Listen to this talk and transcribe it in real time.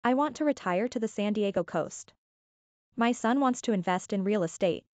I want to retire to the San Diego coast. My son wants to invest in real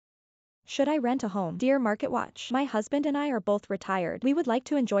estate. Should I rent a home? Dear MarketWatch, my husband and I are both retired. We would like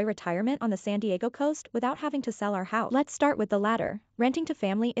to enjoy retirement on the San Diego coast without having to sell our house. Let's start with the latter. Renting to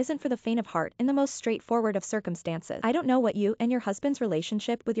family isn't for the faint of heart in the most straightforward of circumstances. I don't know what you and your husband's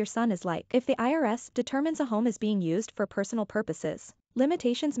relationship with your son is like. If the IRS determines a home is being used for personal purposes,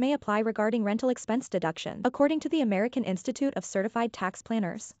 limitations may apply regarding rental expense deduction. According to the American Institute of Certified Tax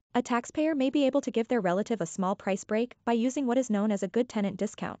Planners, a taxpayer may be able to give their relative a small price break by using what is known as a good tenant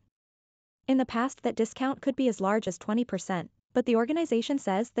discount. In the past, that discount could be as large as 20%, but the organization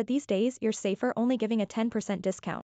says that these days you're safer only giving a 10% discount.